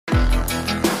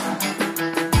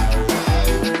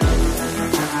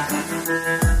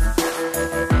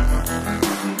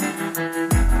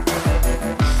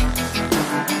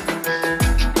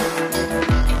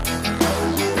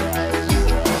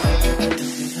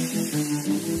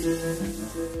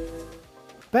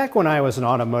Back when I was an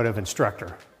automotive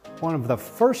instructor, one of the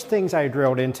first things I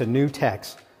drilled into new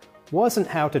techs wasn't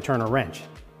how to turn a wrench.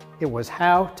 It was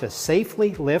how to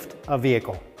safely lift a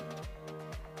vehicle.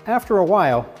 After a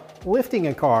while, lifting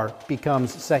a car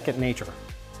becomes second nature.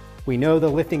 We know the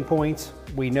lifting points,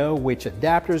 we know which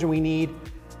adapters we need,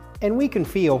 and we can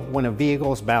feel when a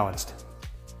vehicle is balanced.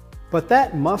 But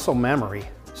that muscle memory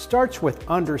starts with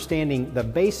understanding the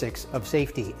basics of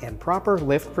safety and proper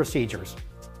lift procedures.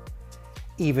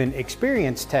 Even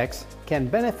experienced techs can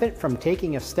benefit from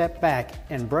taking a step back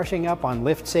and brushing up on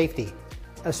lift safety,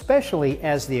 especially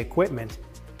as the equipment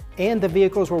and the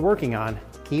vehicles we're working on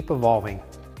keep evolving.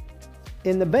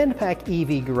 In the BendPak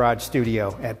EV Garage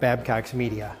Studio at Babcox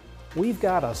Media, we've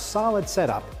got a solid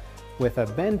setup with a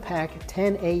BendPak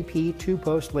 10AP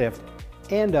 2-post lift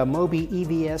and a Mobi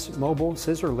EVS mobile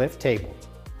scissor lift table.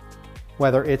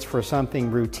 Whether it's for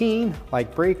something routine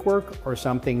like brake work or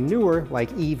something newer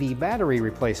like EV battery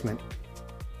replacement,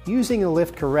 using a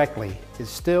lift correctly is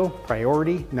still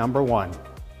priority number one.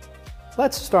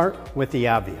 Let's start with the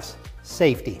obvious,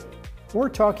 safety. We're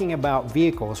talking about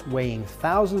vehicles weighing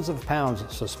thousands of pounds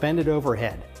suspended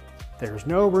overhead. There's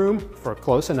no room for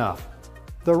close enough.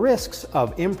 The risks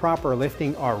of improper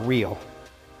lifting are real.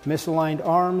 Misaligned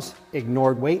arms,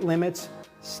 ignored weight limits,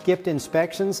 skipped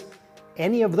inspections,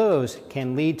 any of those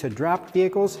can lead to dropped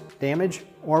vehicles, damage,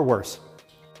 or worse.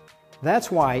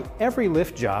 That's why every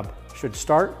lift job should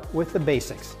start with the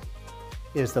basics.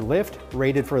 Is the lift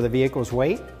rated for the vehicle's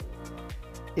weight?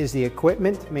 Is the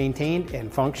equipment maintained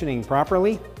and functioning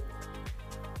properly?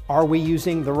 Are we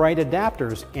using the right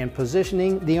adapters and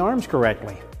positioning the arms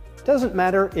correctly? Doesn't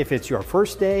matter if it's your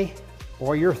first day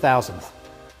or your 1000th.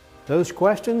 Those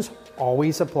questions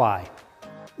always apply.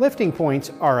 Lifting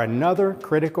points are another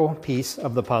critical piece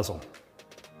of the puzzle.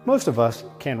 Most of us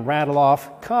can rattle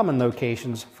off common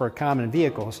locations for common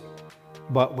vehicles,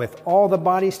 but with all the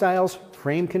body styles,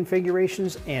 frame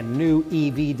configurations, and new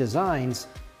EV designs,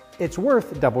 it's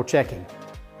worth double checking.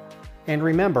 And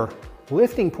remember,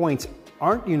 lifting points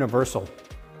aren't universal.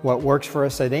 What works for a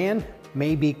sedan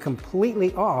may be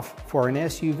completely off for an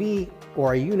SUV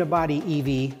or a unibody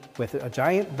EV with a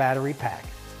giant battery pack.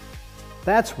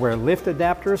 That's where lift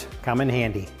adapters come in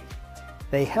handy.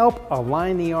 They help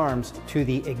align the arms to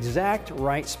the exact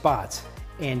right spots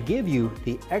and give you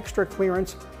the extra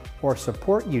clearance or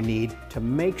support you need to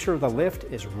make sure the lift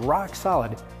is rock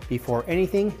solid before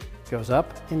anything goes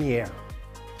up in the air.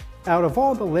 Out of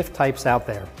all the lift types out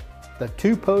there, the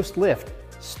 2-post lift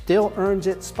still earns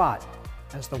its spot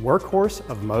as the workhorse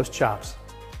of most shops.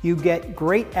 You get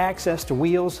great access to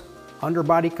wheels,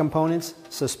 underbody components,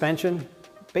 suspension,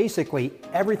 basically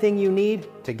everything you need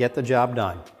to get the job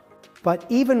done. But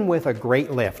even with a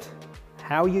great lift,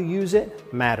 how you use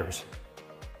it matters.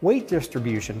 Weight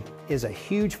distribution is a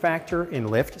huge factor in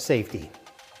lift safety.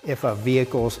 If a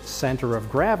vehicle's center of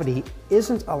gravity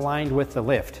isn't aligned with the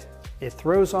lift, it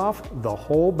throws off the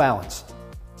whole balance.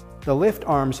 The lift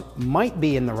arms might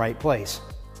be in the right place,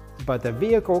 but the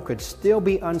vehicle could still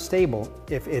be unstable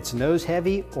if it's nose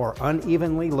heavy or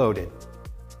unevenly loaded.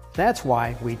 That's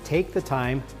why we take the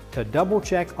time to double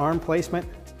check arm placement,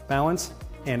 balance,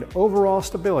 and overall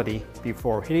stability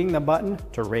before hitting the button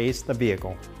to raise the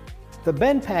vehicle. The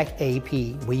BendPak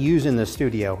AP we use in the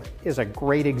studio is a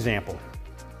great example.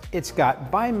 It's got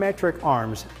bimetric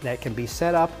arms that can be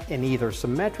set up in either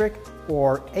symmetric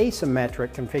or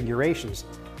asymmetric configurations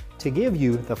to give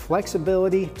you the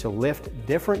flexibility to lift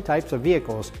different types of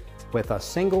vehicles with a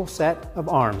single set of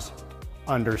arms.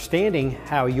 Understanding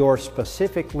how your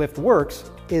specific lift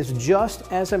works is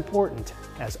just as important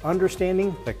as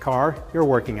understanding the car you're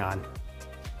working on.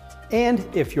 And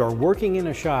if you're working in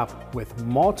a shop with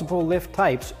multiple lift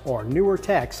types or newer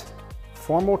techs,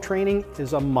 formal training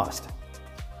is a must.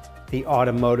 The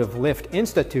Automotive Lift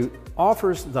Institute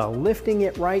offers the Lifting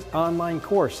It Right online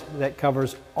course that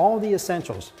covers all the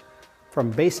essentials, from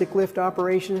basic lift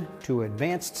operation to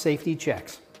advanced safety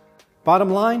checks. Bottom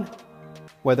line,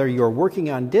 whether you're working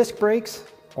on disc brakes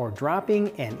or dropping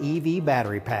an EV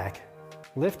battery pack,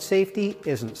 lift safety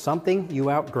isn't something you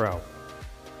outgrow.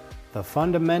 The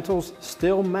fundamentals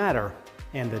still matter,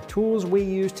 and the tools we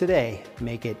use today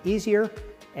make it easier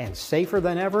and safer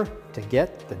than ever to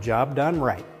get the job done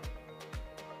right.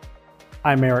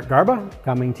 I'm Eric Garba,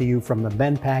 coming to you from the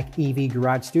BendPak EV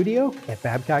Garage Studio at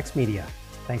Babcox Media.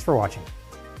 Thanks for watching.